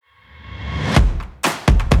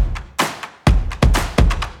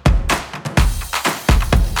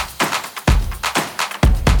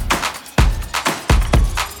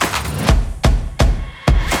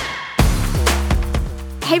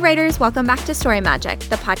writers, welcome back to Story Magic,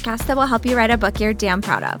 the podcast that will help you write a book you're damn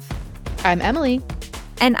proud of. I'm Emily.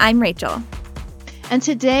 And I'm Rachel. And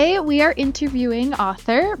today we are interviewing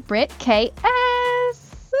author Brit KS.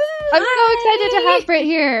 I'm so excited to have Brit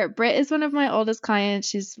here. Brit is one of my oldest clients.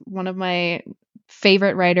 She's one of my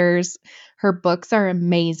favorite writers. Her books are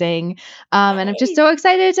amazing. And I'm just so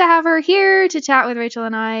excited to have her here to chat with Rachel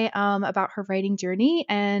and I about her writing journey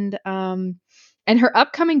and her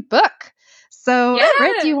upcoming book. So,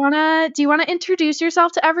 Brit, do you wanna introduce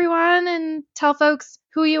yourself to everyone and tell folks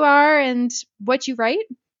who you are and what you write?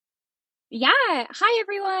 Yeah. Hi,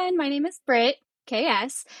 everyone. My name is Brit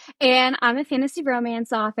KS, and I'm a fantasy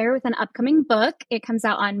romance author with an upcoming book. It comes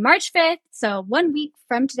out on March 5th, so 1 week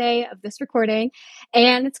from today of this recording,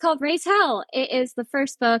 and it's called Raise Hell. It is the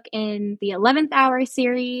first book in the 11th Hour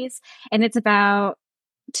series, and it's about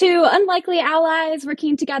two unlikely allies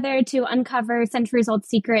working together to uncover centuries-old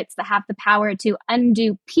secrets that have the power to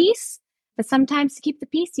undo peace. But sometimes to keep the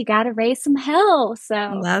peace, you gotta raise some hell. So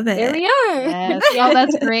Love it. There we are. Yes. Oh,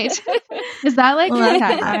 that's great. Is that like your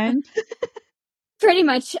tagline? Pretty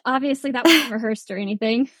much. Obviously, that wasn't rehearsed or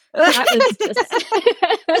anything. That was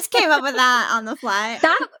just came up with that on the fly.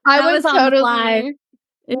 I was on totally. the fly.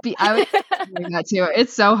 I was doing that too.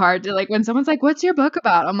 It's so hard to when someone's like, "What's your book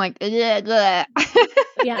about?" I'm like, "Yeah,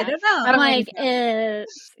 Yeah, I don't know. I'm like,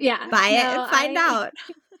 yeah, buy it and find out.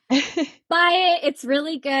 Buy it. It's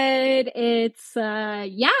really good. It's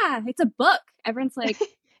it's a book. Everyone's like,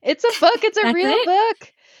 it's a book. It's a real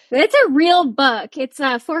book. It's a real book. It's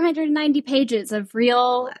 490 pages of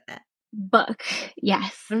real book.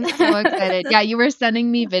 Yes. I'm so excited. Yeah, you were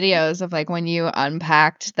sending me videos of when you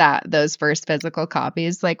unpacked those first physical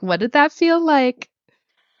copies. What did that feel like?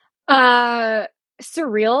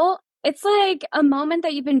 Surreal. It's like a moment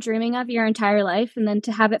that you've been dreaming of your entire life, and then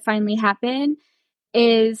to have it finally happen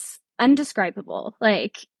is undescribable.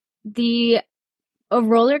 A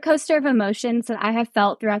roller coaster of emotions that I have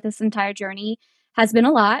felt throughout this entire journey has been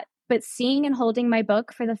a lot, but seeing and holding my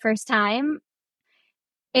book for the first time,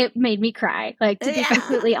 it made me cry, to be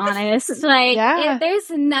completely honest. There's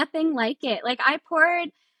nothing like it. I poured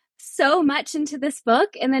so much into this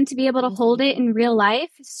book, and then to be able to hold it in real life,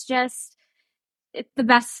 it's the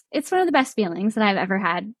best. It's one of the best feelings that I've ever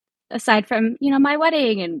had, aside from, my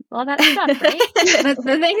wedding and all that stuff, right? The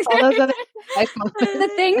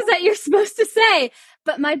things that you're supposed to say.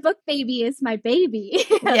 But my book baby is my baby.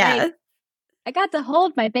 Yeah. I got to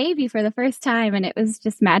hold my baby for the first time, and it was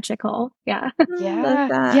just magical. Yeah.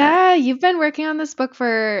 Yeah. You've been working on this book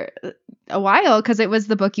for a while because it was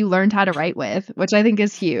the book you learned how to write with, which I think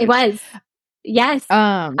is huge. It was. Yes.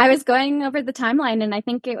 I was going over the timeline, and I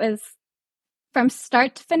think it was from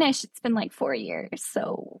start to finish, it's been 4 years.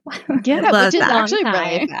 So yeah, which is actually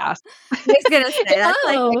really fast. I was gonna say that's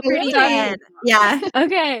pretty good. Yeah.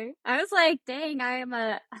 Okay. I was like, dang, I am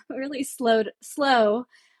really slow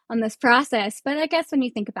on this process. But I guess when you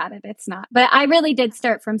think about it, it's not. But I really did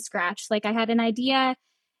start from scratch. I had an idea,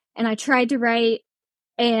 and I tried to write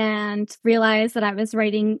and realized that I was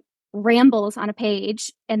writing rambles on a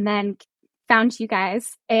page, and then found you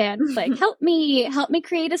guys and help me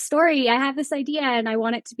create a story. I have this idea and I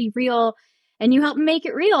want it to be real, and you helped make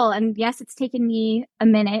it real. And yes, it's taken me a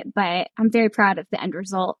minute, but I'm very proud of the end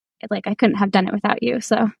result. I couldn't have done it without you,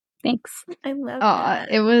 so thanks. I love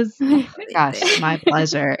that. It was my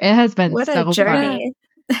pleasure. It has been what so a journey.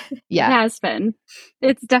 Fun. Yeah, it has been.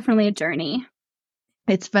 It's definitely a journey.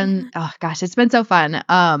 It's been it's been so fun.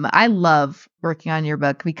 I love working on your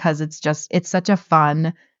book because it's such a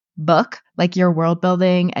fun book. Your world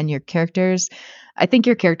building and your characters. I think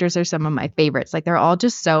your characters are some of my favorites. They're all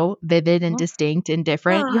just so vivid and distinct and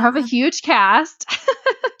different. Aww. You have a huge cast.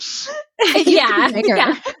 Yeah.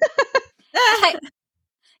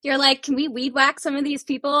 You're like, can we weed whack some of these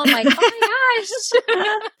people? I'm like, oh my gosh.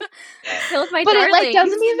 But darlings. It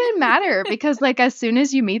doesn't even matter because as soon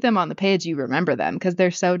as you meet them on the page, you remember them because they're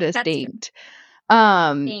so distinct.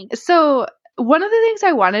 So one of the things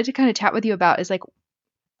I wanted to kind of chat with you about is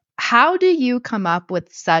how do you come up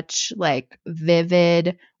with such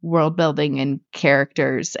vivid world building and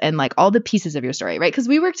characters and all the pieces of your story, right? Because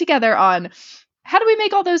we work together on how do we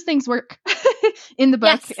make all those things work in the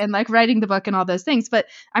book and writing the book and all those things. But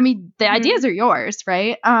I mean, the ideas are yours,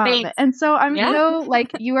 right? And so I'm so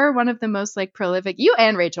you are one of the most prolific. You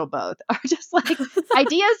and Rachel both are just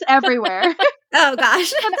ideas everywhere. Oh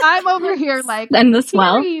gosh. And I'm over here and the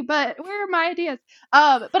swell. But where are my ideas?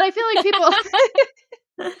 But I feel people.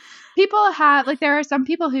 People have there are some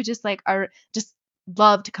people who just are just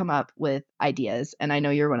love to come up with ideas, and I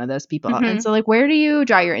know you're one of those people. And so where do you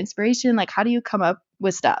draw your inspiration? How do you come up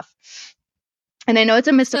with stuff? And I know it's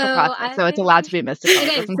a mystical process, so it's allowed to be mystical.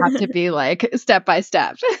 It doesn't have to be like step by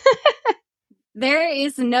step. There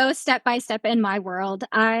is no step by step in my world.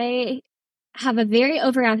 I have a very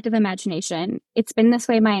overactive imagination. It's been this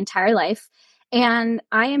way my entire life. And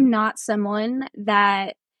I am not someone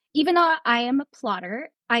that, even though I am a plotter,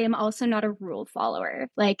 I am also not a rule follower.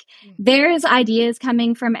 Like, there's ideas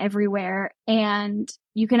coming from everywhere. And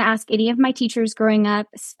you can ask any of my teachers growing up,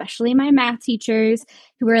 especially my math teachers,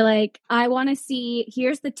 who were like, I want to see,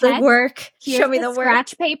 here's the test. The work. Here's show me the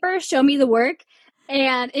scratch paper. Show me the work.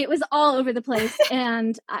 And it was all over the place.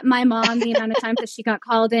 And my mom, the amount of times that she got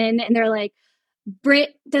called in, and they're like,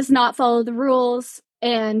 Brit does not follow the rules,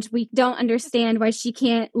 and we don't understand why she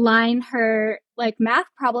can't line her like math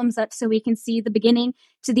problems up so we can see the beginning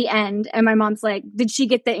to the end. And my mom's like, did she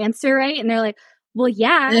get the answer right? And they're like, well,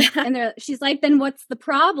 yeah. And she's like, then what's the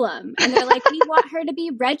problem? And they're like, we want her to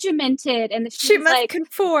be regimented. And she must like,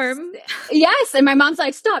 conform. Yes. And my mom's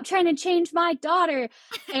like, stop trying to change my daughter.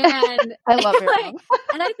 And I love her. Like,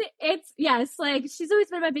 and I think it's like, she's always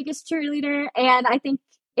been my biggest cheerleader. And I think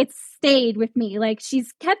it's stayed with me. Like,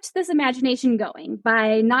 she's kept this imagination going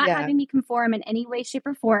by not having me conform in any way, shape,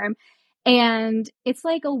 or form. And it's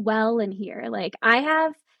like a well in here. Like, I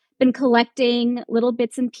have been collecting little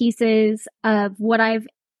bits and pieces of what I've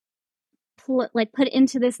put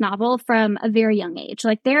into this novel from a very young age.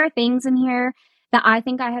 Like, there are things in here that I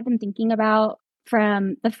think I have been thinking about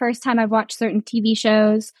from the first time I've watched certain TV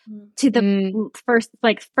shows to the first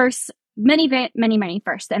many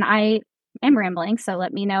first. And I am rambling, so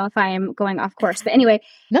let me know if I am going off course. But anyway,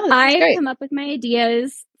 I've come up with my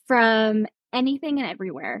ideas from anything and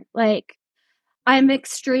everywhere. Like, I'm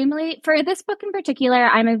extremely, for this book in particular,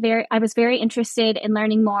 I was very interested in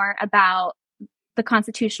learning more about the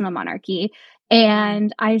constitutional monarchy.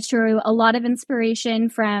 And I drew a lot of inspiration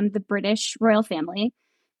from the British royal family,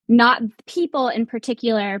 not people in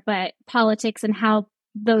particular, but politics and how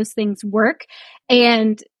those things work,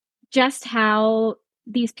 and just how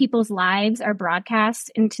these people's lives are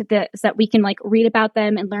broadcast into so that we can like read about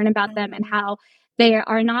them and learn about them, and how they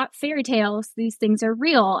are not fairy tales. These things are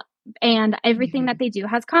real, and everything that they do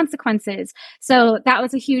has consequences. So that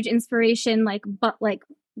was a huge inspiration,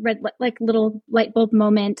 little light bulb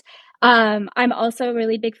moment. I'm also a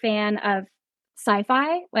really big fan of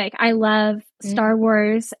sci-fi. Like, I love Star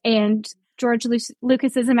Wars and George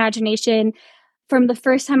Lucas's imagination. From the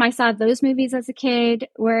first time I saw those movies as a kid,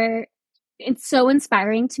 where it's so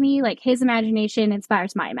inspiring to me. Like, his imagination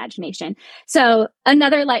inspires my imagination. So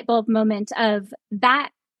another light bulb moment of that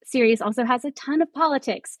series also has a ton of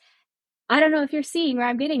politics. I don't know if you're seeing where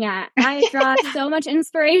I'm getting at. I draw so much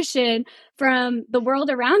inspiration from the world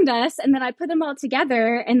around us, and then I put them all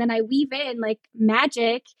together, and then I weave in like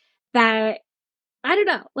magic that, I don't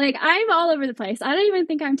know, like, I'm all over the place. I don't even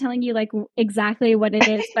think I'm telling you like exactly what it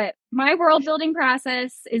is, but my world building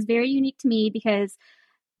process is very unique to me because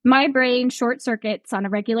my brain short circuits on a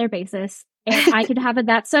regular basis, and I could have a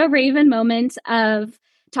That's So Raven moment of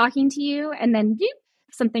talking to you, and then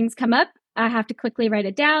some things come up. I have to quickly write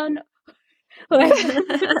it down. And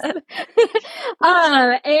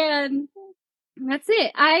that's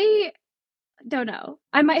it. I don't know.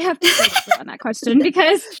 I might have to think on that question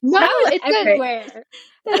because it's everywhere.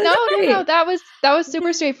 No, that was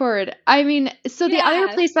super straightforward. I mean, so the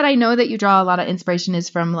other place that I know that you draw a lot of inspiration is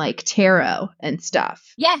from like tarot and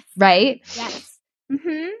stuff. Yes. Right? Yes.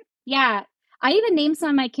 Mm-hmm. Yeah. I even named some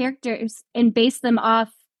of my characters and based them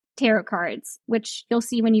off tarot cards, which you'll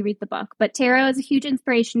see when you read the book. But tarot is a huge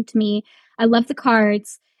inspiration to me. I love the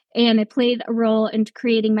cards, and it played a role in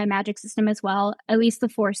creating my magic system as well, at least the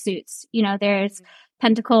 4 suits. You know, there's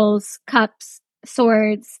pentacles, cups,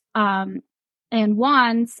 swords, and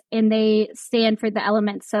wands, and they stand for the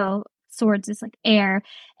elements. So swords is like air,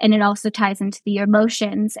 and it also ties into the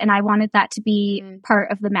emotions. And I wanted that to be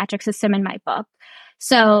part of the magic system in my book.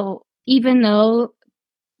 So even though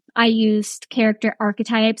I used character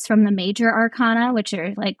archetypes from the major arcana, which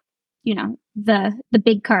are like, you know, the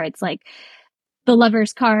big cards, like the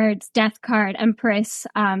Lover's cards, Death card, Empress,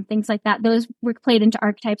 things like that. Those were played into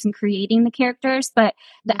archetypes in creating the characters, but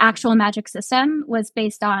the actual magic system was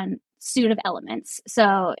based on suit of elements.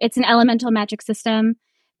 So it's an elemental magic system.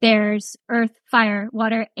 There's earth, fire,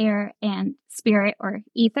 water, air, and spirit or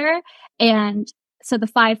ether. And so the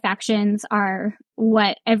 5 factions are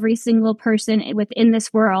what every single person within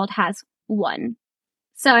this world has one.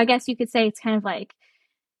 So I guess you could say it's kind of like,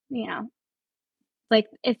 you know, like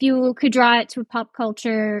if you could draw it to a pop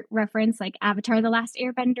culture reference, like Avatar: The Last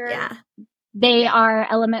Airbender, they are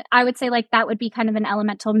I would say like that would be kind of an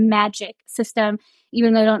elemental magic system,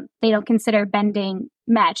 even though they don't consider bending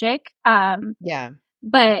magic.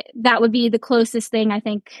 but that would be the closest thing I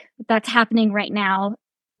think that's happening right now.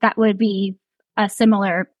 That would be a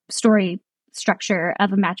similar story structure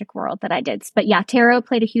of a magic world that I did. But yeah, tarot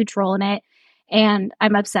played a huge role in it, and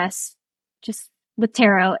I'm obsessed just with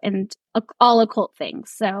tarot and all occult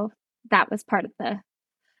things. So that was part of the,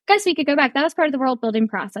 guess we could go back. That was part of the world building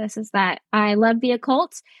process, is that I love the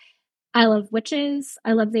occult. I love witches.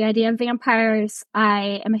 I love the idea of vampires.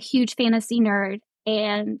 I am a huge fantasy nerd,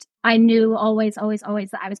 and I knew always, always,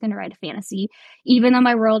 always that I was going to write a fantasy. Even though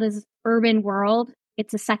my world is urban world,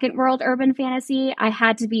 it's a second world urban fantasy. I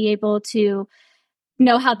had to be able to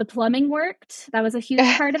know how the plumbing worked. That was a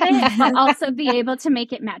huge part of it, but also be able to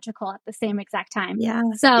make it magical at the same exact time. Yeah.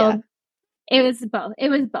 So it was both. It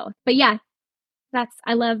was both. But yeah,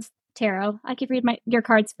 I love tarot. I could read your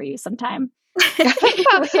cards for you sometime.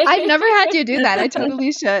 I've never had you do that. I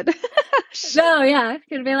totally should. No, yeah.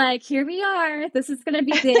 Could be like, here we are. This is going to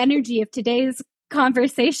be the energy of today's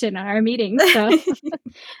conversation at our meeting. So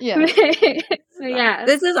yeah. So, yeah.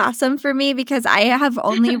 This is awesome for me because I have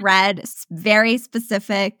only read very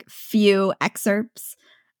specific few excerpts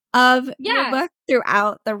of your book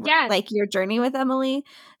throughout like your journey with Emily.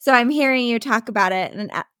 So I'm hearing you talk about it,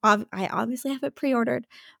 and I obviously have it pre-ordered,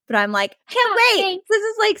 but I'm like, can't wait. Thanks. This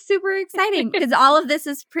is like super exciting because all of this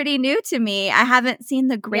is pretty new to me. I haven't seen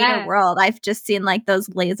the greater world. I've just seen like those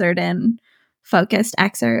lasered in focused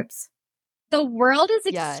excerpts. The world is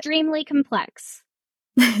extremely complex.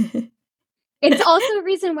 It's also a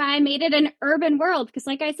reason why I made it an urban world, because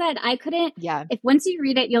like I said, I couldn't, if once you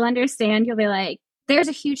read it, you'll understand. You'll be like, there's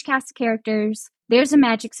a huge cast of characters. There's a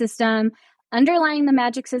magic system. Underlying the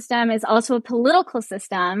magic system is also a political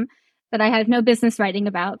system that I have no business writing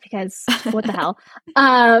about, because what the hell?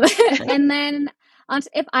 And then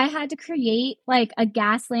if I had to create like a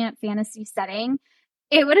gaslamp fantasy setting,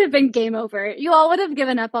 it would have been game over. You all would have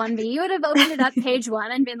given up on me. You would have opened it up page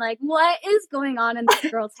 1 and been like, what is going on in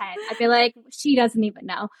this girl's head? I'd be like, she doesn't even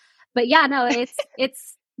know. But yeah, no,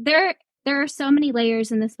 it's there are so many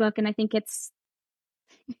layers in this book, and I think I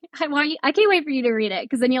can't wait for you to read it,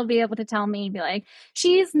 because then you'll be able to tell me, be like,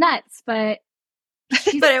 she's nuts, but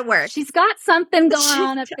it works. She's got something going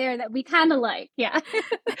on up there that we kind of like. Yeah.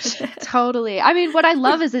 Totally. I mean, what I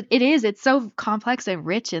love is it's so complex and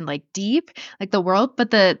rich and like deep, like the world, but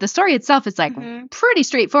the story itself is like pretty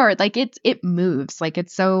straightforward. Like it moves, like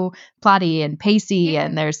it's so plotty and pacey,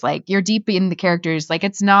 and there's like, you're deep in the characters. Like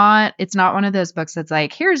it's not one of those books that's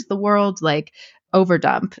like, here's the world, like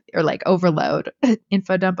overdump or like overload,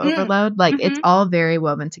 info dump overload. Like it's all very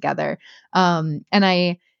woven together. And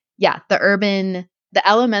the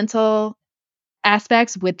elemental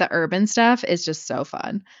aspects with the urban stuff is just so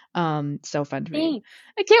fun. So fun to me.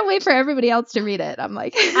 I can't wait for everybody else to read it. I'm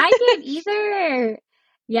like, I can't either.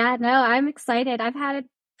 Yeah, no, I'm excited. I've had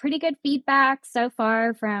pretty good feedback so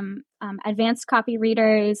far from advanced copy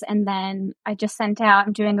readers. And then I just sent out,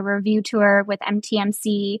 I'm doing a review tour with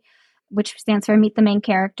MTMC, which stands for Meet the Main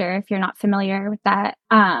Character, if you're not familiar with that.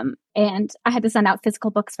 And I had to send out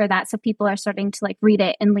physical books for that. So people are starting to like read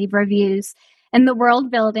it and leave reviews. And the world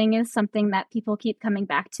building is something that people keep coming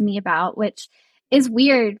back to me about, which is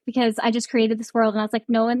weird because I just created this world and I was like,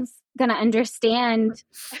 no one's going to understand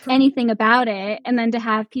anything about it. And then to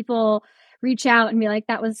have people reach out and be like,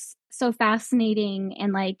 that was so fascinating.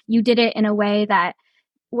 And like, you did it in a way that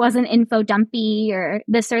wasn't info dumpy or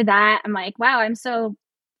this or that. I'm like, wow,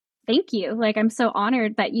 thank you. Like, I'm so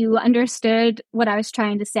honored that you understood what I was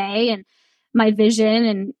trying to say and my vision.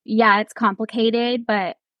 And yeah, it's complicated,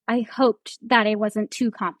 but I hoped that it wasn't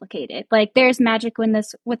too complicated. Like, there's magic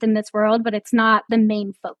within this world, but it's not the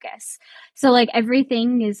main focus. So like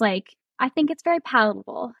everything is like, I think it's very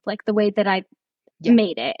palatable, like the way that I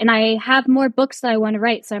made it. And I have more books that I want to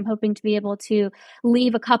write. So I'm hoping to be able to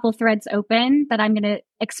leave a couple threads open that I'm going to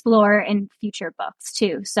explore in future books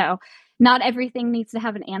too. So not everything needs to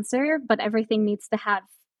have an answer, but everything needs to have,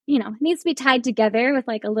 needs to be tied together with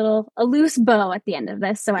like a loose bow at the end of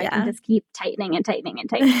this. So I can just keep tightening and tightening and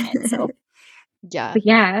tightening it. So but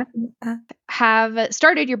yeah. Have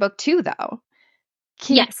started your book 2 though.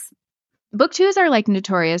 Yes. Book 2s are like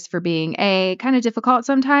notorious for being kind of difficult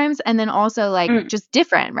sometimes, and then also like just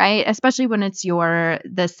different, right? Especially when it's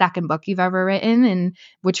the second book you've ever written, and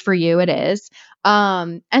which for you it is.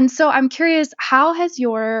 And so I'm curious, how has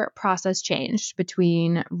your process changed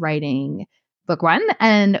between writing book 1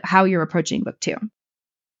 and how you're approaching book 2?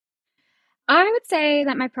 I would say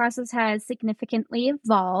that my process has significantly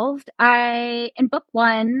evolved. In book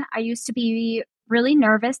 1, I used to be really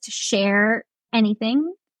nervous to share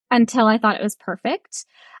anything until I thought it was perfect.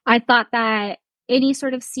 I thought that any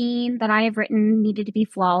sort of scene that I have written needed to be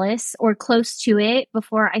flawless or close to it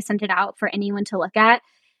before I sent it out for anyone to look at.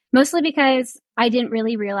 Mostly because I didn't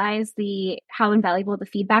really realize how invaluable the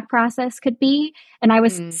feedback process could be. And I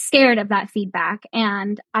was scared of that feedback.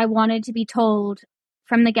 And I wanted to be told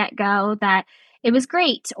from the get-go that it was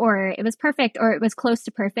great, or it was perfect, or it was close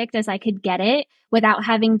to perfect as I could get it without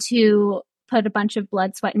having to put a bunch of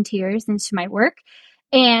blood, sweat, and tears into my work.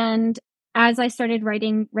 And as I started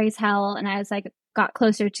writing Raise Hell, and as I got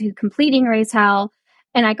closer to completing Raise Hell,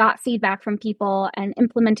 and I got feedback from people and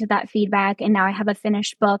implemented that feedback, and now I have a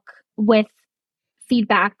finished book with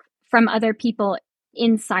feedback from other people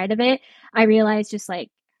inside of it, I realized just like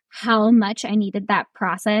how much I needed that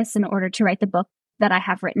process in order to write the book that I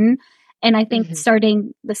have written. And I think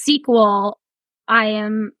starting the sequel, I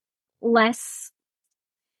am less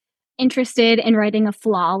interested in writing a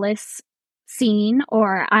flawless scene,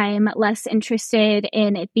 or I'm less interested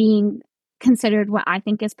in it being considered what I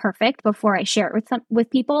think is perfect before I share it with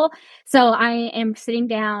people. So I am sitting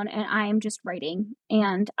down and I am just writing,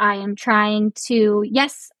 and I am trying to,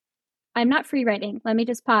 yes, I'm not free writing. Let me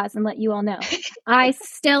just pause and let you all know. I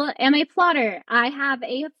still am a plotter. I have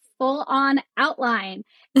a full-on outline.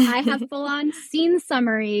 I have full-on scene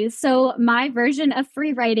summaries. So my version of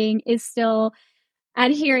free writing is still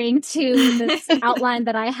adhering to this outline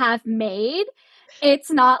that I have made.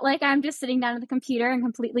 It's not like I'm just sitting down at the computer and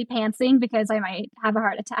completely pantsing because I might have a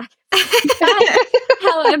heart attack.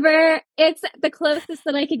 However, it's the closest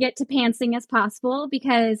that I could get to pantsing as possible,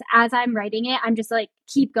 because as I'm writing it, I'm just like,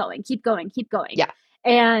 keep going, keep going, keep going. Yeah.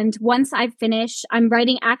 And once I've finished, I'm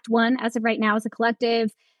writing Act 1 as of right now as a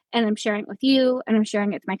collective, and I'm sharing it with you, and I'm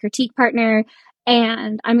sharing it with my critique partner,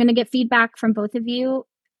 and I'm going to get feedback from both of you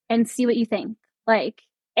and see what you think. Like,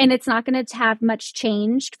 and it's not going to have much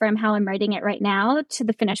changed from how I'm writing it right now to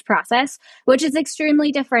the finished process, which is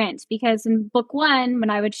extremely different, because in book 1, when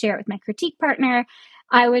I would share it with my critique partner,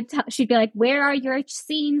 she'd be like, where are your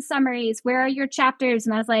scene summaries? Where are your chapters?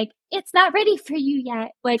 And I was like, it's not ready for you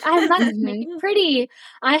yet. Like, I'm not going to make it pretty.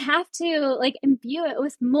 I have to like imbue it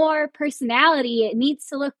with more personality. It needs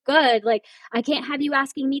to look good. Like, I can't have you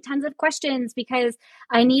asking me tons of questions because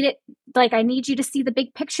I need it. Like, I need you to see the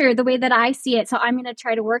big picture the way that I see it. So I'm going to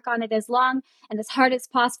try to work on it as long and as hard as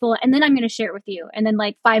possible. And then I'm going to share it with you. And then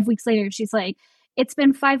like 5 weeks later, she's like, it's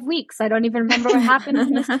been 5 weeks. I don't even remember what happened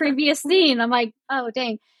in this previous scene. I'm like, oh,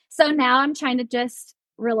 dang. So now I'm trying to just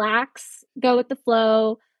relax, go with the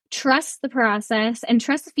flow, trust the process, and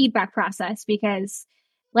trust the feedback process, because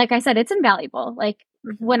like I said, it's invaluable. Like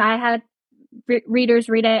when I had readers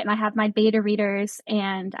read it, and I have my beta readers,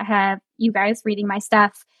 and I have you guys reading my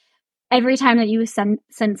stuff, every time that you send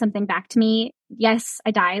something back to me, yes,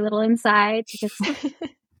 I die a little inside, because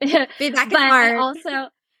feedback is hard. Also,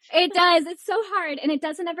 it does. It's so hard, and it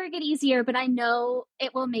doesn't ever get easier, but I know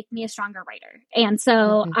it will make me a stronger writer. And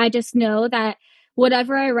so I just know that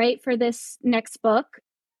whatever I write for this next book,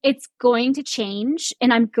 it's going to change,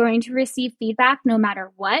 and I'm going to receive feedback no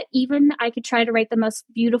matter what. Even I could try to write the most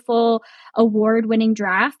beautiful award-winning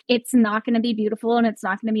draft. It's not going to be beautiful, and it's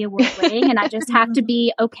not going to be award-winning, and I just have to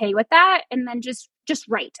be okay with that, and then just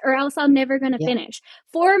write, or else I'm never going to finish.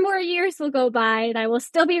 4 more years will go by, and I will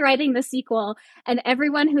still be writing the sequel, and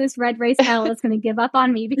everyone who has read Raise Hell is going to give up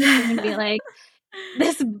on me, because they're going to be like,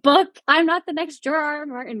 this book, I'm not the next George R. R.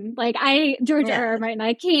 Martin. Like, George R. R. Martin,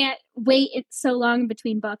 I can't wait so long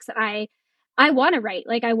between books. I want to write.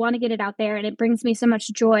 Like, I want to get it out there, and it brings me so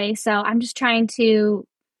much joy. So I'm just trying to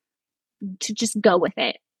just go with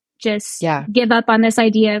it. Just give up on this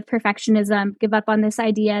idea of perfectionism, give up on this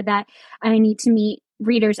idea that I need to meet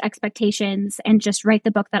readers' expectations, and just write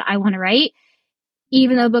the book that I want to write,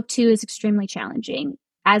 even though book 2 is extremely challenging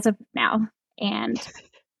as of now. And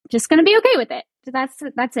just going to be okay with it.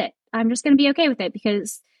 That's it. I'm just going to be okay with it,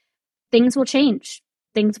 because things will change.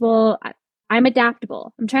 I'm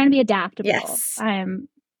adaptable. I'm trying to be adaptable. Yes. I'm,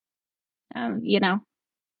 I'm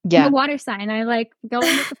a water sign. I like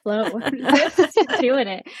going with the flow. Just doing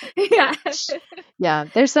it. Yeah. Yeah.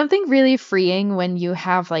 There's something really freeing when you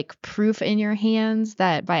have like proof in your hands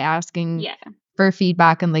that by asking for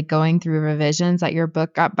feedback and like going through revisions that your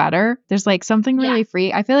book got better. There's like something really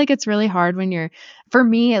free. I feel like it's really hard for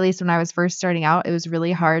me, at least when I was first starting out, it was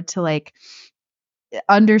really hard to like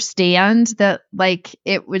understand that like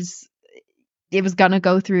it was going to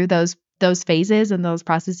go through those phases and those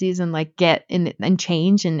processes and like get in and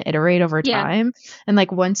change and iterate over time. And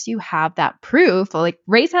like once you have that proof, like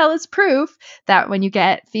Raise Hell is proof that when you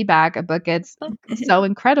get feedback, a book gets so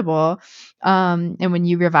incredible. And when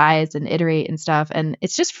you revise and iterate and stuff, and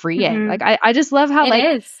it's just freeing. Like I just love how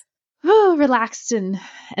it is. relaxed and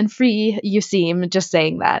free you seem just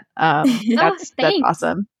saying that. That's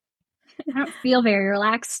awesome. I don't feel very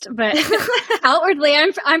relaxed, but outwardly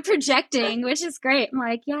I'm projecting, which is great. I'm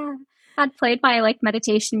like, yeah, I'd played my like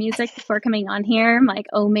meditation music before coming on here. I'm like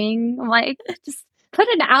oming. I'm like, just put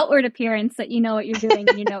an outward appearance that you know what you're doing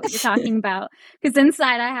and you know what you're talking about. Because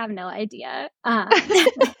inside I have no idea.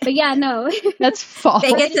 But yeah, no. That's false.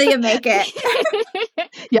 Fake it till you make it.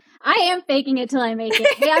 Yeah. I am faking it till I make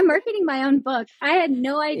it. Hey, I'm marketing my own book. I had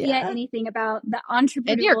no idea anything about the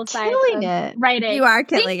entrepreneurial side of writing. You are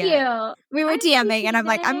killing it. Thank you. We were DMing and I'm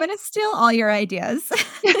like, I'm going to steal all your ideas.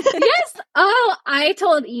 Yes. Oh, I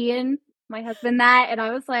told Ian, my husband, that, and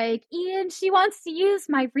I was like, Ian, she wants to use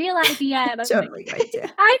my real idea. And I was totally like,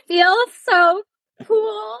 I feel so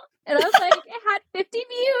cool. And I was like, it had 50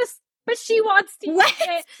 views, but she wants to use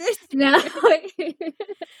it. No.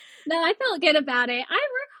 No, I felt good about it. I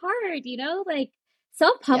work hard, you know, like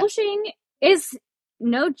self-publishing is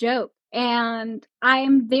no joke. And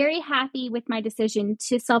I'm very happy with my decision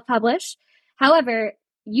to self-publish. However,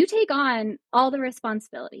 you take on all the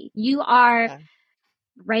responsibility. You are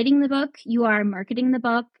writing the book, you are marketing the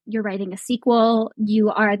book, you're writing a sequel,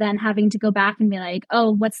 you are then having to go back and be like,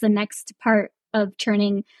 oh, what's the next part of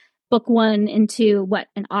turning book one into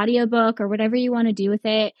an audiobook or whatever you want to do with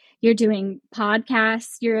it. You're doing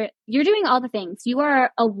podcasts, you're doing all the things. You are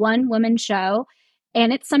a one-woman show,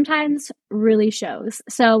 and it sometimes really shows.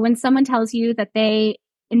 So when someone tells you that they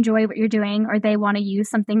enjoy what you're doing or they want to use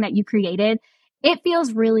something that you created, it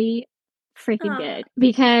feels really freaking good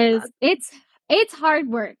because it's hard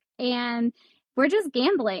work and we're just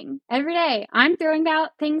gambling every day. I'm throwing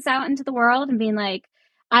things out into the world and being like,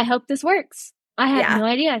 I hope this works. I have no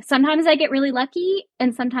idea. Sometimes I get really lucky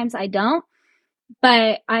and sometimes I don't.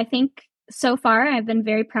 But I think so far I've been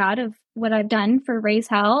very proud of what I've done for Raise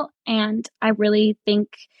Hell. And I really think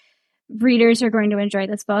readers are going to enjoy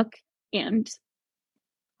this book. And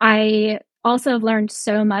I also have learned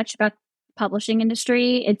so much about the publishing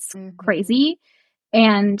industry. It's crazy.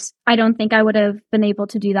 And I don't think I would have been able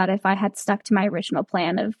to do that if I had stuck to my original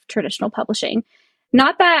plan of traditional publishing.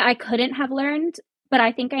 Not that I couldn't have learned, but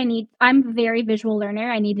I think I'm a very visual learner.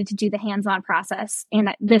 I needed to do the hands-on process.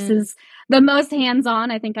 And this is the most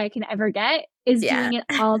hands-on I think I can ever get is doing it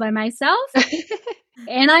all by myself.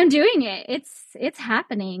 And I'm doing it. It's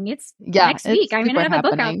happening. It's next week. I'm going to have a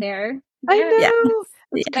book out there. I know.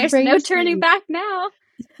 There's no turning back now.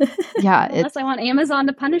 Yeah. Unless I want Amazon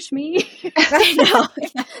to punish me. I know.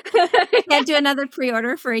 Can't do another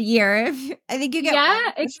pre-order for a year. I think you get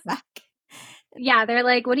back. Yeah, they're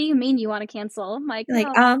like, what do you mean you want to cancel? I'm like, no,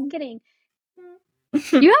 I'm kidding.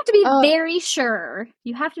 You have to be very sure.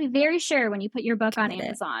 You have to be very sure when you put your book on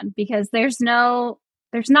Amazon because there's not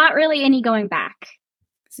really any going back.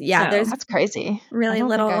 Yeah, that's crazy. Really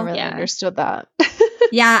little. I really understood that.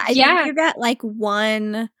 Yeah, I think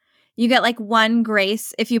you get one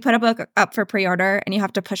grace if you put a book up for pre-order and you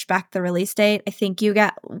have to push back the release date. I think you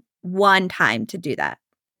get one time to do that.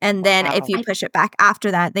 And then if you push it back after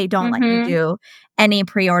that, they don't let you do any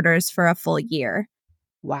pre-orders for a full year.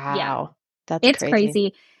 Wow. Yeah. That's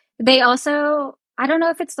crazy. They also, I don't know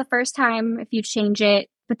if it's the first time if you change it,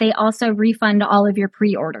 but they also refund all of your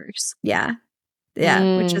pre-orders. Yeah.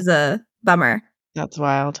 Yeah, which is a bummer. That's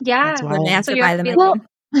wild. Yeah. That's wild. When they have to buy them again.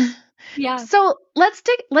 Yeah. So let's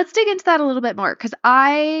dig into that a little bit more because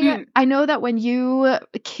I know that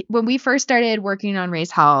when we first started working on Raise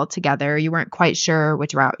Hell together, you weren't quite sure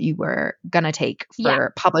which route you were gonna take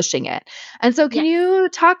for publishing it. And so can you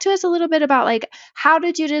talk to us a little bit about like how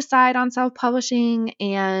did you decide on self-publishing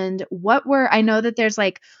and I know that there's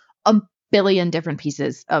like a billion different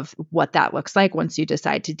pieces of what that looks like once you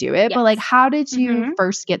decide to do it. But like, how did you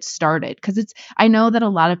first get started? Because I know that a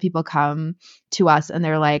lot of people come to us and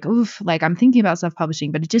they're like, oof, like I'm thinking about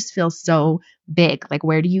self-publishing, but it just feels so big. Like,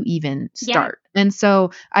 where do you even start? And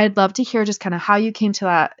so I'd love to hear just kind of how you came to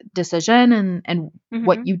that decision and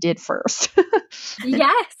what you did first.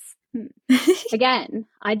 Yes. Again,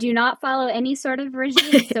 I do not follow any sort of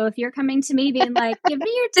regime. So if you're coming to me being like, give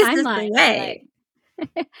me your timeline.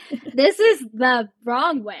 This is the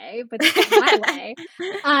wrong way, but this is my way.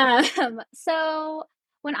 So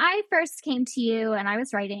when I first came to you and I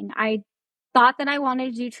was writing, I thought that I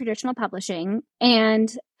wanted to do traditional publishing,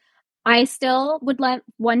 and I still would like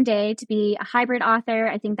one day to be a hybrid author.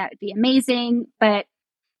 I think that would be amazing. But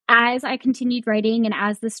as I continued writing and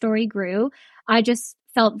as the story grew, I just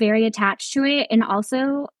felt very attached to it, and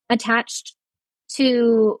also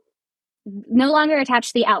no longer attached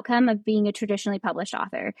to the outcome of being a traditionally published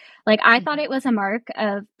author. Like I thought it was a mark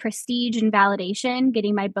of prestige and validation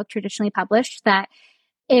getting my book traditionally published, that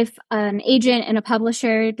if an agent and a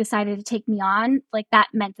publisher decided to take me on, like that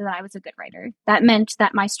meant that I was a good writer. That meant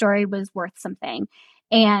that my story was worth something.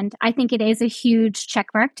 And I think it is a huge check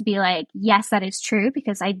mark to be like, yes, that is true,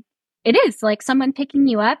 because it is like someone picking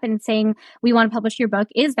you up and saying, we want to publish your book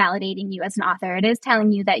is validating you as an author. It is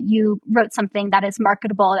telling you that you wrote something that is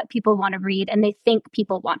marketable, that people want to read and they think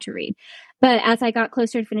people want to read. But as I got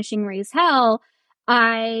closer to finishing Raise Hell,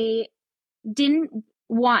 I didn't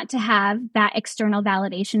want to have that external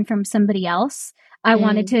validation from somebody else. I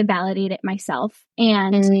wanted to validate it myself.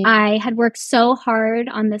 And I had worked so hard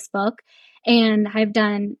on this book, and I've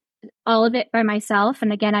done all of it by myself.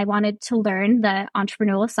 And again, I wanted to learn the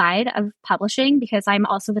entrepreneurial side of publishing, because I'm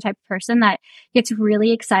also the type of person that gets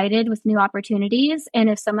really excited with new opportunities. And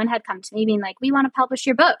if someone had come to me being like, we want to publish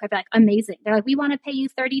your book, I'd be like, amazing. They're like, we want to pay you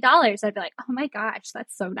 $30. I'd be like, oh my gosh,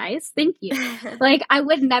 that's so nice. Thank you. Like, I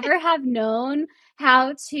would never have known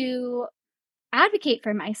how to advocate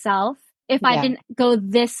for myself if I didn't go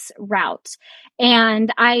this route.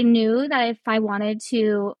 And I knew that if I wanted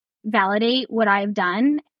to validate what I've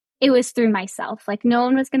done, it was through myself. Like, no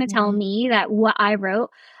one was going to tell me that what I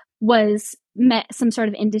wrote met some sort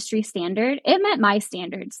of industry standard. It met my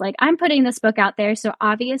standards. Like, I'm putting this book out there, so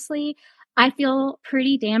obviously I feel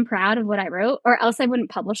pretty damn proud of what I wrote, or else I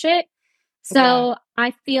wouldn't publish it. So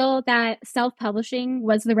I feel that self-publishing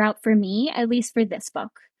was the route for me, at least for this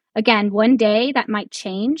book. Again, one day that might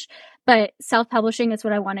change, but self-publishing is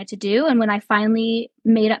what I wanted to do. And when I finally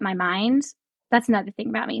made up my mind, that's another thing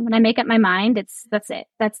about me. When I make up my mind, that's it.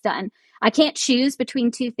 That's done. I can't choose between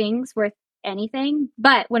two things worth anything,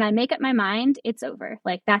 but when I make up my mind, it's over.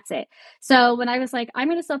 Like, that's it. So when I was like, I'm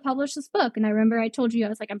going to self-publish this book, and I remember I told you, I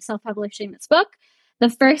was like, I'm self-publishing this book. The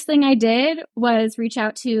first thing I did was reach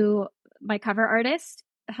out to my cover artist.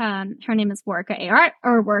 Her name is Warka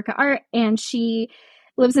Art, and she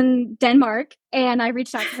lives in Denmark. And I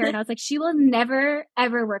reached out to her and I was like, she will never,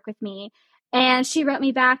 ever work with me. And she wrote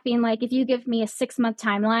me back being like, if you give me a 6-month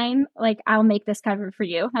timeline, like, I'll make this cover for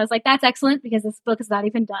you. I was like, that's excellent, because this book is not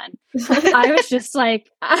even done. I was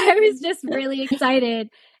just really excited.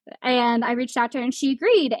 And I reached out to her and she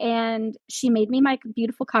agreed, and she made me my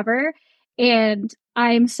beautiful cover. And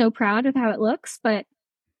I'm so proud of how it looks. But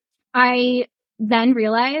I then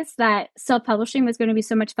realized that self-publishing was going to be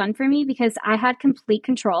so much fun for me, because I had complete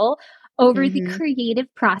control over the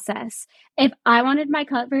creative process. If I wanted my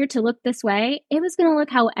cover to look this way, it was going to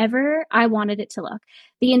look however I wanted it to look.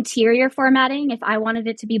 The interior formatting, if I wanted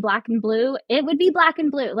it to be black and blue, it would be black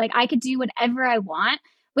and blue. Like, I could do whatever I want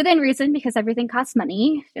within reason, because everything costs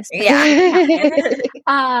money.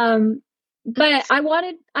 But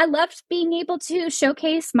I loved being able to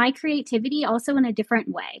showcase my creativity also in a different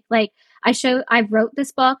way. Like, I wrote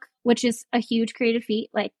this book, which is a huge creative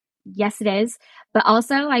feat. Like, yes, it is. But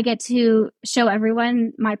also I get to show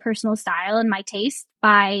everyone my personal style and my taste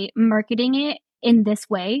by marketing it in this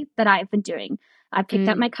way that I've been doing. I picked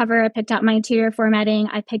out my cover. I picked out my interior formatting.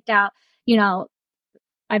 I picked out,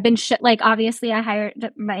 I've been obviously I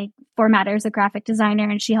hired my formatter as a graphic designer,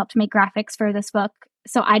 and she helped make graphics for this book.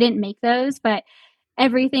 So I didn't make those, but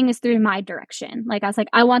everything is through my direction. Like, I was like,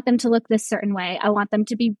 I want them to look this certain way. I want them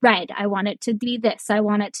to be red. I want it to be this. I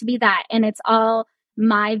want it to be that. And it's all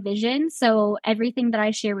my vision. So everything that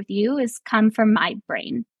I share with you is come from my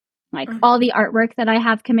brain. Like, all the artwork that I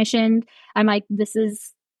have commissioned, I'm like,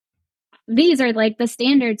 these are like the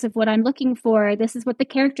standards of what I'm looking for. This is what the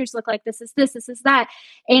characters look like. This is that.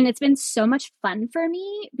 And it's been so much fun for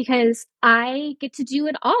me, because I get to do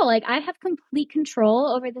it all. Like, I have complete control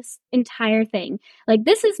over this entire thing. Like,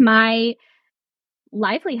 this is my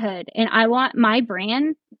livelihood, and I want my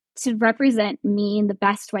brand to represent me in the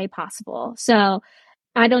best way possible. So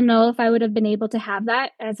I don't know if I would have been able to have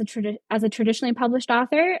that as a traditionally published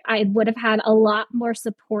author. I would have had a lot more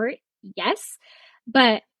support, yes,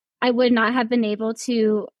 but I would not have been able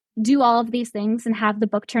to do all of these things and have the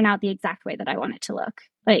book turn out the exact way that I want it to look.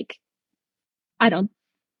 Like,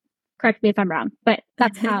 correct me if I'm wrong, but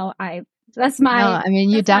that's how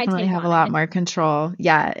you definitely have a lot more control.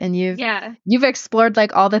 Yeah. And you've explored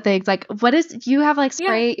like all the things. Like, you have like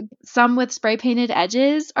some with spray painted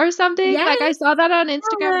edges or something? Yes. Like, I saw that on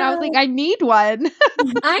Instagram and I was like, I need one.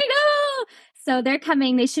 I know. So they're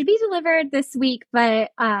coming. They should be delivered this week,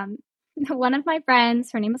 but one of my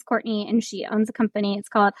friends, her name is Courtney, and she owns a company. It's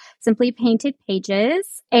called Simply Painted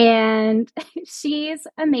Pages. And she's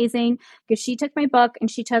amazing, because she took my book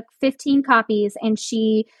and she took 15 copies and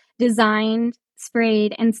she designed,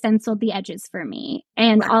 sprayed, and stenciled the edges for me.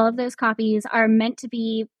 And all of those copies are meant to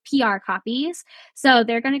be PR copies. So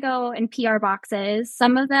they're going to go in PR boxes.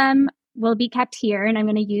 Some of them will be kept here, and I'm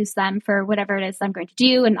going to use them for whatever it is I'm going to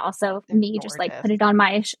do. And also me just like put it on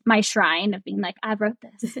my shrine of being like, I wrote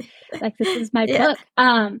this, like this is my book.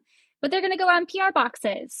 But they're going to go on PR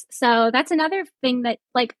boxes. So that's another thing that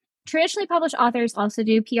like traditionally published authors also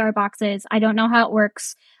do PR boxes. I don't know how it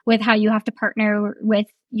works with how you have to partner with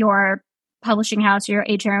your publishing house or your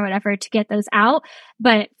agent or whatever to get those out.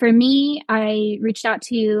 But for me, I reached out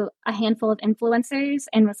to a handful of influencers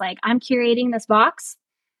and was like, I'm curating this box.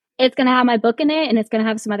 It's going to have my book in it and it's going to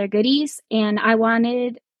have some other goodies. And I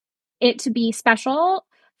wanted it to be special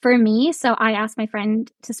for me. So I asked my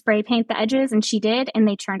friend to spray paint the edges and she did. And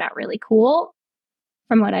they turned out really cool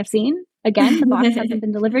from what I've seen. Again, the box hasn't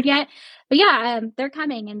been delivered yet. But yeah, they're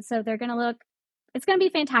coming. And so they're going to look, it's going to be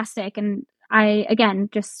fantastic. And I, again,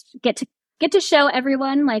 just get to show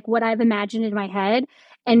everyone like what I've imagined in my head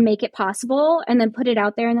and make it possible and then put it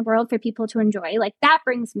out there in the world for people to enjoy. Like that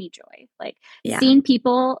brings me joy. Like seeing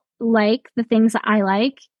people like the things that I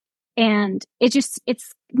like. And it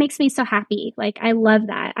makes me so happy. Like I love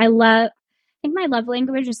that. I think my love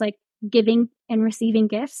language is like giving and receiving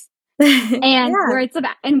gifts and words of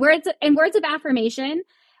affirmation.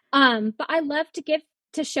 But I love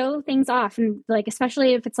to show things off, and like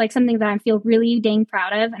especially if it's like something that I feel really dang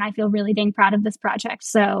proud of, and I feel really dang proud of this project.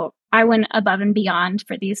 So I went above and beyond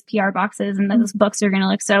for these PR boxes, and those books are going to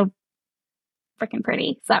look so freaking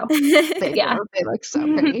pretty. So they look so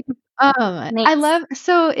pretty. I love,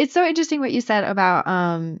 so it's so interesting what you said about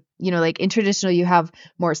like in traditional you have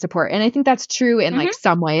more support, and I think that's true in like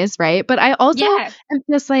some ways, right? But I also am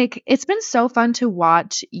just like, it's been so fun to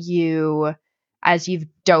watch you as you've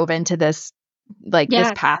dove into this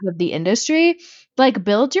this path of the industry, like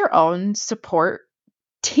build your own support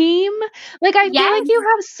team. Like I feel like you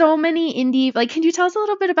have so many indie, like can you tell us a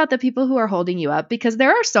little bit about the people who are holding you up, because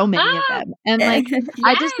there are so many of them, and like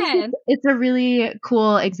I just think it's a really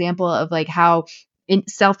cool example of like how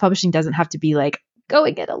self-publishing doesn't have to be like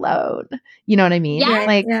going it alone, you know what I mean?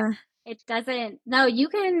 It doesn't. No, you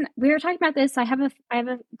can. We were talking about this. I have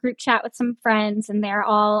a group chat with some friends, and they're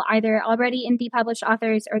all either already indie published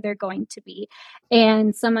authors or they're going to be.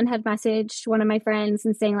 And someone had messaged one of my friends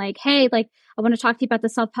and saying like, "Hey, like I want to talk to you about the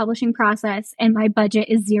self-publishing process, and my budget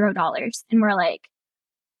is $0." And we're like,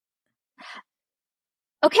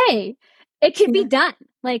 "Okay, it can be done."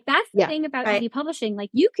 Like that's the thing about indie publishing. Like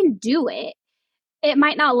you can do it. It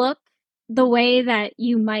might not look the way that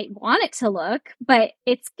you might want it to look, but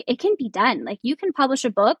it can be done. Like you can publish a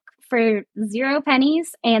book for 0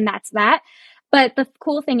 pennies and that's that. But the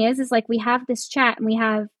cool thing is like we have this chat and we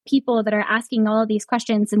have people that are asking all of these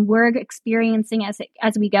questions, and we're experiencing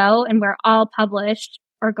as we go, and we're all published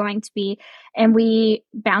or going to be, and we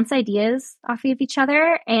bounce ideas off of each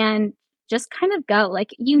other and just kind of go.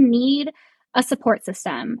 Like you need a support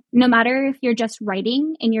system, no matter if you're just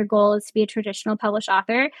writing and your goal is to be a traditional published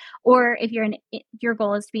author, or if your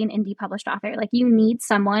goal is to be an indie published author. Like you need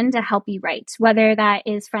someone to help you write, whether that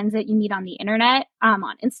is friends that you meet on the internet, on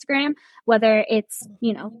Instagram, whether it's,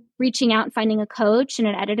 reaching out and finding a coach and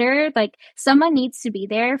an editor. Like someone needs to be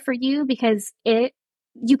there for you, because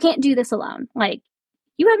you can't do this alone. Like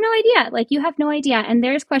you have no idea. Like you have no idea. And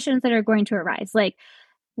there's questions that are going to arise. Like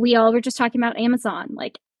we all were just talking about Amazon.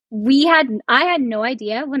 Like I had no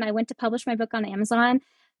idea when I went to publish my book on Amazon,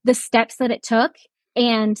 the steps that it took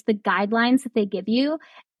and the guidelines that they give you.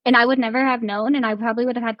 And I would never have known, and I probably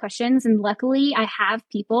would have had questions. And luckily I have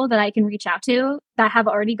people that I can reach out to that have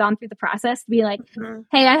already gone through the process to be like,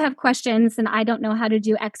 hey, I have questions and I don't know how to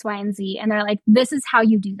do X, Y, and Z. And they're like, this is how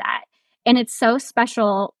you do that. And it's so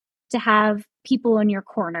special to have people in your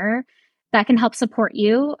corner that can help support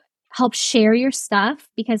you, help share your stuff,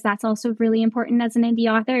 because that's also really important as an indie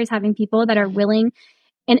author, is having people that are willing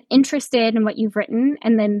and interested in what you've written,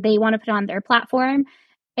 and then they want to put it on their platform,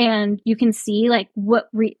 and you can see like what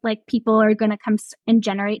people are going to come and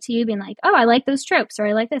generate to you being like, oh, I like those tropes, or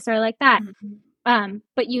I like this, or I like that.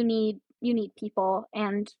 But you need people,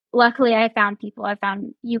 and luckily I found people. I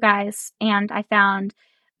found you guys, and I found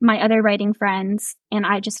my other writing friends, and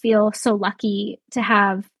I just feel so lucky to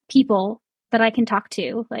have people that I can talk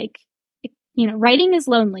to. Like, writing is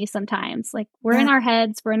lonely sometimes. Like we're in our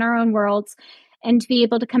heads, we're in our own worlds, and to be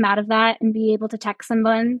able to come out of that and be able to text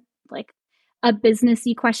someone like a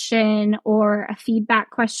businessy question or a feedback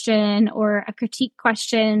question or a critique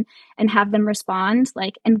question and have them respond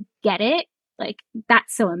like and get it, like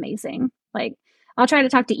that's so amazing. Like I'll try to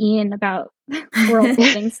talk to Ian about world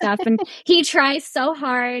building stuff, and he tries so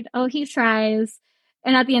hard. Oh, he tries.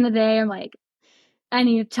 And at the end of the day, I'm like, I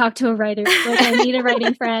need to talk to a writer. Like I need a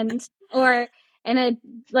writing friend, and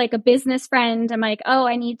a business friend. I'm like, oh,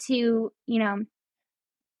 I need to,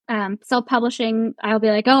 self-publishing, I'll be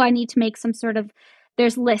like, oh, I need to make some sort of,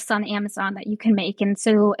 there's lists on Amazon that you can make. And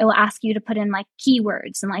so it will ask you to put in like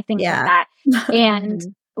keywords and like things like that. And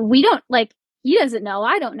we don't like, he doesn't know.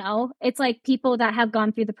 I don't know. It's like people that have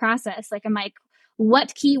gone through the process. Like, I'm like, what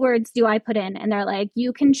keywords do I put in? And they're like,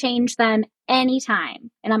 you can change them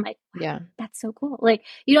anytime. And I'm like, wow, that's so cool. Like,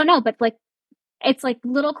 you don't know, but like, it's like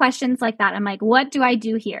little questions like that. I'm like, what do I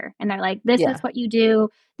do here? And they're like, this is what you do.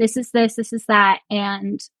 This is this is that.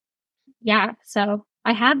 And yeah, so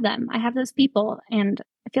I have them. I have those people and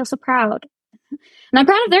I feel so proud. And I'm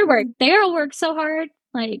proud of their work. They all work so hard,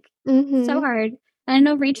 like so hard. And I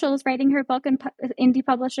know Rachel is writing her book in indie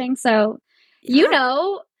publishing. So, you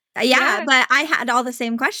know. Yeah, but I had all the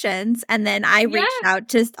same questions. And then I reached out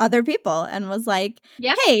to other people and was like,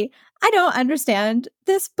 hey, I don't understand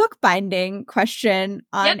this bookbinding question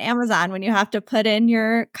on Amazon when you have to put in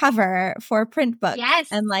your cover for print books.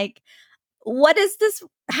 And like, what is this?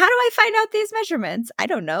 How do I find out these measurements? I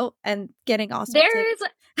don't know. And getting all sorts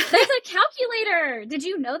there's a calculator. Did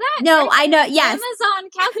you know that? No, I know. Yes. Amazon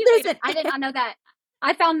calculator. I did not know that.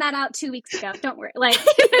 I found that out 2 weeks ago. Don't worry. Like,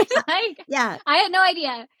 I had no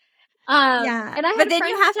idea. And I had a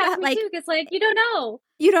friend who texted me too, because like, you don't know.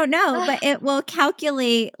 You don't know, but it will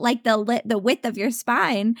calculate like the width of your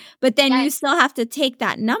spine, but then you still have to take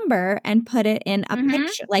that number and put it in a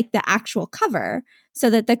picture, like the actual cover, so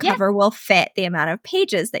that the cover will fit the amount of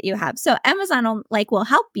pages that you have. So Amazon will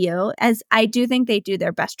help you, as I do think they do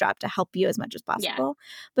their best job to help you as much as possible.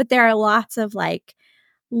 But there are lots of like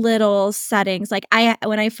little settings. Like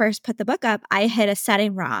when I first put the book up, I hit a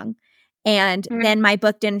setting wrong. And then my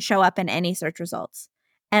book didn't show up in any search results.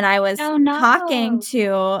 And I was talking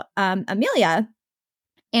to Amelia,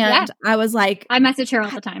 and I was like, I message her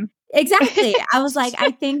all the time. Exactly. I was like,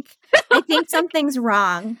 I think something's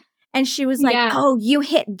wrong. And she was like, oh, you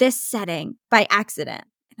hit this setting by accident.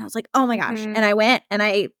 And I was like, oh my gosh. And I went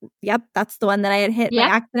and that's the one that I had hit by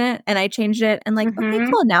accident. And I changed it and like, okay,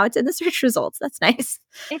 cool. Now it's in the search results. That's nice.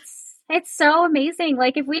 It's so amazing.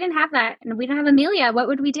 Like, if we didn't have that and we didn't have Amelia, what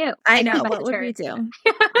would we do? I know. What would we do?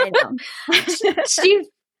 I know.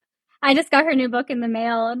 I just got her new book in the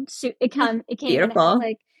mail, and it came beautiful. in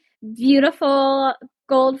like beautiful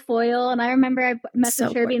gold foil. And I remember I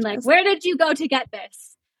messaged her being like, "Where did you go to get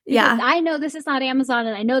this?" Because I know this is not Amazon,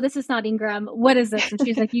 and I know this is not Ingram. What is this? And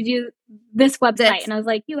she's like, "You do this website." And I was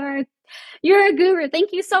like, You're a guru.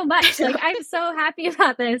 Thank you so much. Like, I'm so happy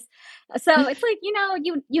about this. So it's like,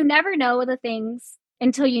 you never know the things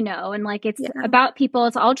until you know. And like, it's about people.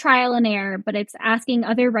 It's all trial and error, but it's asking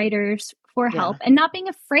other writers for help and not being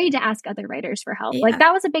afraid to ask other writers for help. Like,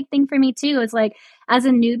 that was a big thing for me too, is like, as a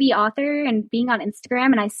newbie author and being on Instagram,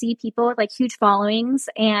 and I see people with like huge followings,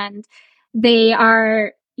 and they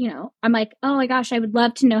are, I'm like, oh my gosh, I would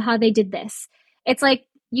love to know how they did this. It's like,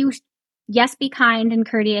 be kind and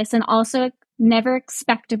courteous, and also never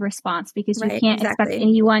expect a response, because you can't expect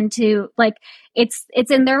anyone to, like, it's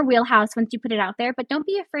in their wheelhouse once you put it out there, but don't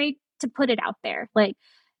be afraid to put it out there. Like,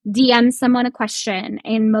 DM someone a question,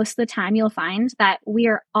 and most of the time you'll find that we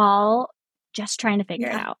are all just trying to figure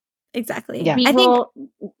it out. Exactly. Yeah.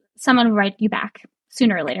 Someone will write you back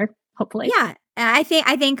sooner or later, hopefully. Yeah. I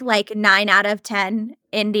think like 9 out of 10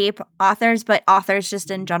 indie authors, but authors just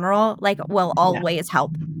in general, like, will always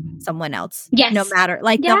help someone else. Yes. No matter,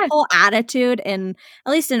 like, the whole attitude at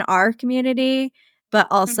least in our community, but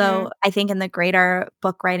also I think in the greater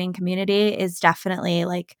book writing community, is definitely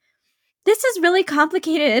like, this is really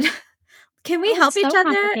complicated. Can we help each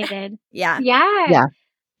other?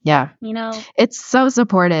 Yeah. It's so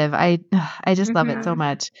supportive. I just love it so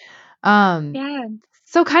much.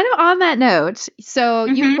 So kind of on that note, so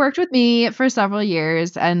you've worked with me for several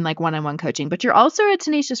years and like one-on-one coaching, but you're also a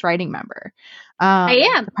Tenacious Writing member. I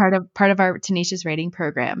am part of our Tenacious Writing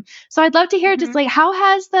program. So I'd love to hear just like, how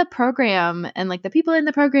has the program and like the people in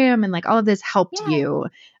the program and like all of this helped you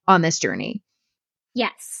on this journey?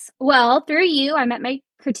 Yes. Well, through you, I met my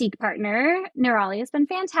critique partner. Nerali has been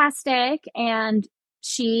fantastic. And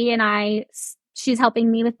she's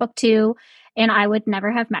helping me with book 2. And I would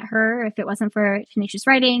never have met her if it wasn't for Tenacious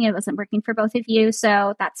Writing. It wasn't working for both of you.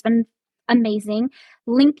 So that's been amazing.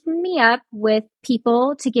 Linking me up with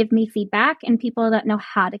people to give me feedback, and people that know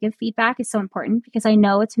how to give feedback is so important, because I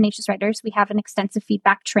know with Tenacious Writers, we have an extensive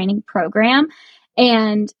feedback training program.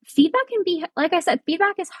 And feedback can be, like I said,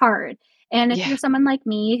 feedback is hard. And if you're someone like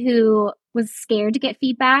me who was scared to get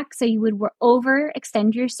feedback, so you would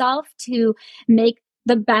overextend yourself to make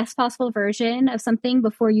the best possible version of something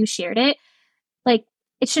before you shared it, like,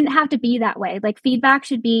 it shouldn't have to be that way. Like, feedback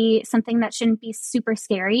should be something that shouldn't be super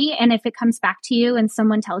scary. And if it comes back to you and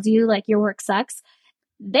someone tells you like your work sucks,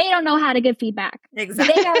 they don't know how to give feedback.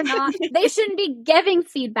 Exactly. They shouldn't be giving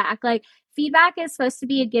feedback. Like, feedback is supposed to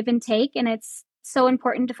be a give and take, and it's so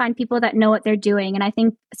important to find people that know what they're doing. And I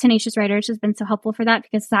think Tenacious Writers has been so helpful for that,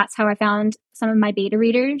 because that's how I found some of my beta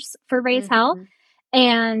readers for Raise Hell.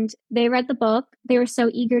 And they read the book. They were so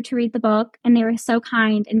eager to read the book, and they were so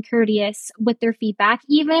kind and courteous with their feedback.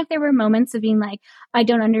 Even if there were moments of being like, I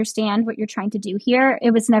don't understand what you're trying to do here.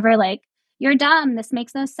 It was never like, you're dumb. This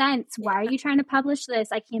makes no sense. Why are you trying to publish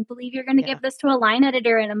this? I can't believe you're going to give this to a line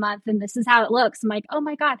editor in a month, and this is how it looks. I'm like, oh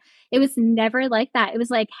my God. It was never like that. It was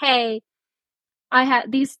like, hey,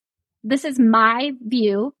 this is my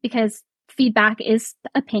view, because feedback is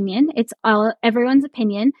opinion. It's everyone's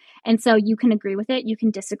opinion. And so you can agree with it, you can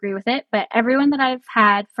disagree with it. But everyone that I've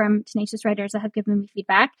had from Tenacious Writers that have given me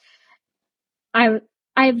feedback,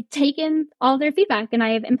 I've taken all their feedback and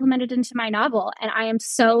I have implemented into my novel. And I am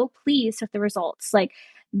so pleased with the results. Like,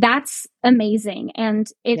 that's amazing. And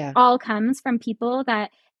it all comes from people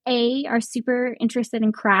that are super interested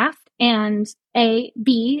in craft, and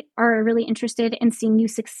B, are really interested in seeing you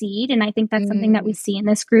succeed. And I think that's something that we see in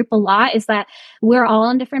this group a lot, is that we're all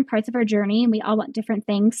in different parts of our journey and we all want different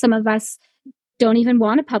things. Some of us don't even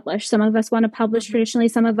want to publish. Some of us want to publish traditionally.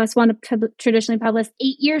 Some of us want to traditionally publish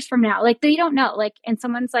 8 years from now. Like, they don't know. Like, and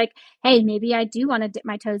someone's like, hey, maybe I do want to dip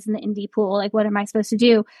my toes in the indie pool. Like, what am I supposed to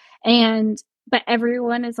do? But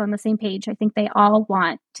everyone is on the same page. I think they all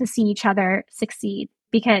want to see each other succeed,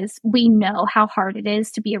 because we know how hard it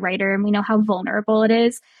is to be a writer, and we know how vulnerable it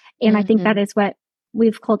is. And I think that is what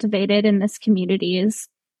we've cultivated in this community, is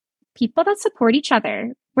people that support each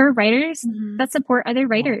other. We're writers that support other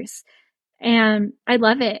writers. And I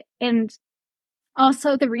love it. And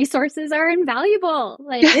also, the resources are invaluable.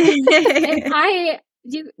 Like,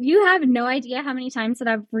 you have no idea how many times that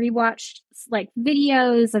I've rewatched like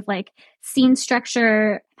videos of like scene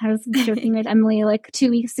structure. I was joking with Emily like 2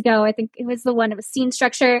 weeks ago. I think it was the one of a scene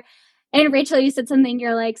structure. And Rachel, you said something,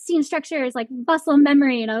 you're like, scene structure is like muscle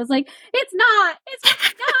memory. And I was like, it's not.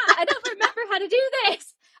 I don't remember how to do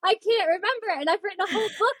this. I can't remember. And I've written a whole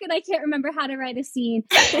book and I can't remember how to write a scene.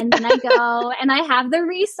 And then I go and I have the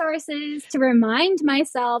resources to remind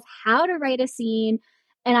myself how to write a scene.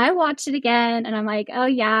 And I watch it again and I'm like, oh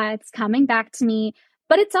yeah, it's coming back to me.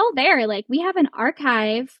 But it's all there. Like, we have an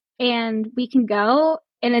archive and we can go,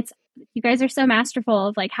 and you guys are so masterful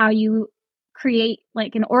of like how you create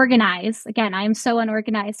like and organize. Again, I am so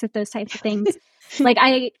unorganized with those types of things. Like,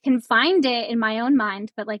 I can find it in my own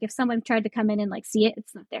mind, but like if someone tried to come in and like see it,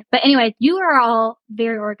 it's not there. But anyway, you are all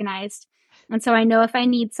very organized. And so I know if I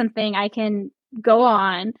need something, I can go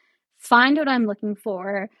on, find what I'm looking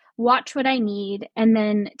for, watch what I need, and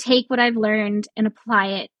then take what I've learned and apply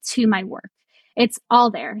it to my work. It's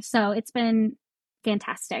all there. So it's been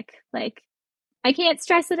fantastic. Like, I can't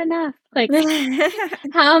stress it enough. Like,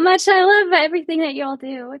 how much I love everything that y'all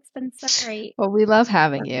do. It's been so great. Well, we love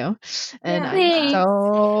having you. And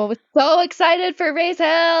I'm so excited for Raise Hell.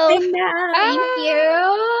 I know. Thank you.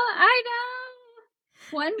 I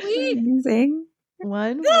know. 1 week. Amazing.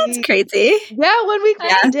 1 week. That's crazy. Yeah, 1 week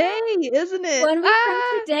from today, isn't it? 1 week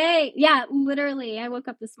from today. Yeah, literally. I woke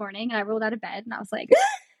up this morning and I rolled out of bed and I was like,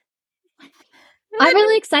 I'm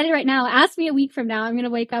really excited right now. Ask me a week from now. I'm going to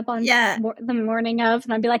wake up on the morning of,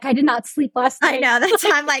 and I'll be like, I did not sleep last night. I know. That's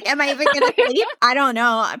why I'm like, am I even going to sleep? I don't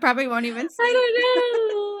know. I probably won't even sleep. I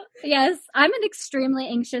don't know. Yes, I'm an extremely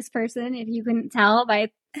anxious person, if you couldn't tell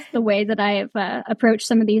by the way that I've approached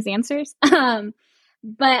some of these answers. But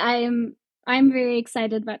I'm very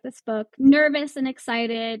excited about this book. Nervous and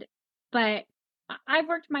excited, but I've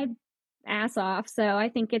worked my ass off. So I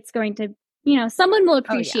think it's going to, someone will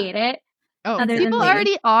appreciate it. Oh, people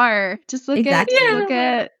already are. Just looking at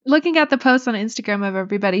the posts on Instagram of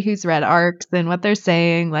everybody who's read ARCs and what they're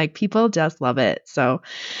saying. Like, people just love it. So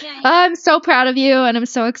I'm so proud of you, and I'm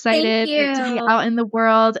so excited to be out in the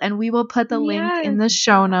world. And we will put the link in the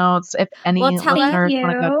show notes if any listeners want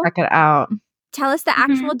to go check it out. Tell us the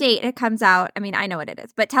actual date it comes out. I mean, I know what it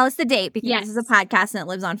is, but tell us the date, because this is a podcast and it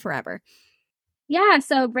lives on forever. Yeah,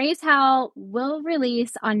 so Raise Hell will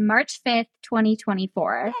release on March 5th,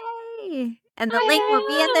 2024. Yay! And the link will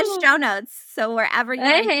be in the show notes. So wherever you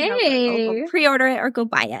go pre-order it or go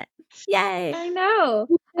buy it. Yay! I know.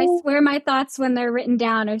 I swear my thoughts when they're written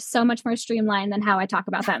down are so much more streamlined than how I talk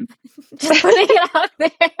about them. Just putting it out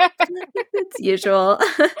there. It's usual.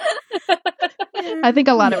 I think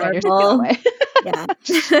a lot of writers feel that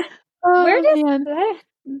way. Where does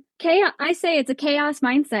chaos? I say it's a chaos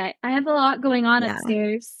mindset. I have a lot going on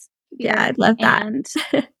upstairs. Yeah, I'd love that. And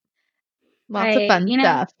lots of fun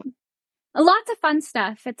stuff. Lots of fun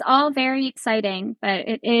stuff. It's all very exciting, but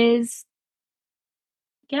it is,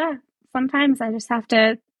 sometimes I just have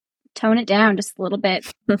to tone it down just a little bit,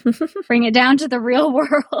 bring it down to the real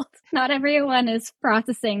world. Not everyone is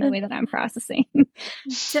processing the way that I'm processing.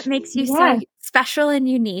 It makes you so special and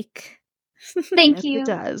unique. Thank you. It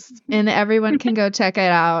does. And everyone can go check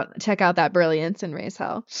out that brilliance in Raise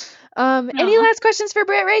Hell. Any last questions for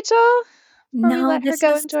Brit, Rachel? Before we let her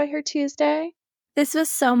go enjoy her Tuesday? This was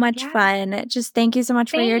so much fun. Just thank you so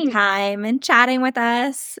much for your time and chatting with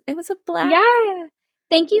us. It was a blast. Yeah.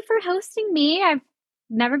 Thank you for hosting me. I've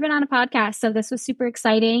never been on a podcast, so this was super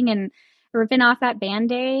exciting, and ripping off that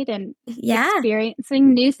Band-Aid and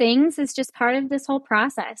experiencing new things is just part of this whole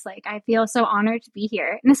process. Like, I feel so honored to be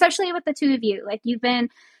here, and especially with the two of you. Like, you've been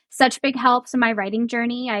such big helps in my writing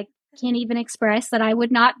journey. I can't even express that I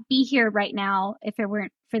would not be here right now if it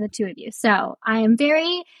weren't for the two of you. So I am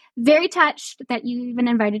very, very touched that you even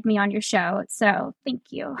invited me on your show. So thank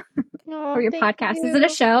you. Or your podcast. Is it a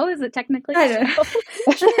show? Is it technically a show?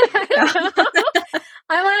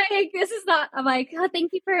 I'm like, this is not, I'm like, oh,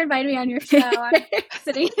 thank you for inviting me on your show. I'm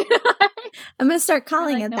sitting. I'm going to start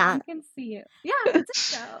calling it that. I can see you. Yeah, it's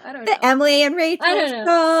a show. I don't know. The Emily and Rachel I don't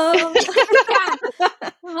know.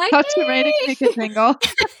 How to write and make a jingle.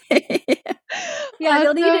 Yeah,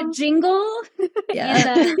 you'll need a jingle.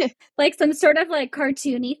 And like some sort of like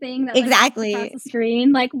cartoony thing that exactly across the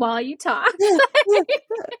screen, like while you talk.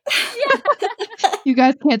 You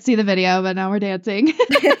guys can't see the video, but now we're dancing.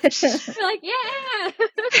 We're like, yeah.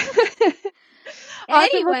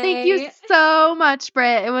 Awesome. Well, thank you so much,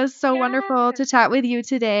 Brit. It was so wonderful to chat with you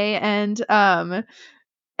today. And we'll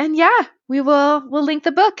link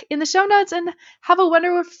the book in the show notes, and have a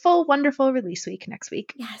wonderful, wonderful release week next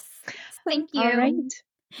week. Yes. Thank you. All right.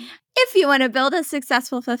 If you want to build a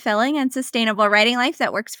successful, fulfilling, and sustainable writing life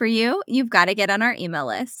that works for you, you've got to get on our email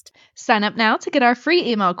list. Sign up now to get our free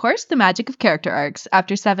email course, The Magic of Character Arcs.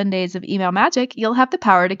 After 7 days of email magic, you'll have the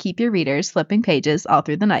power to keep your readers flipping pages all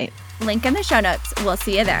through the night. Link in the show notes. We'll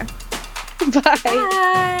see you there. Bye.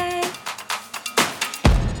 Bye.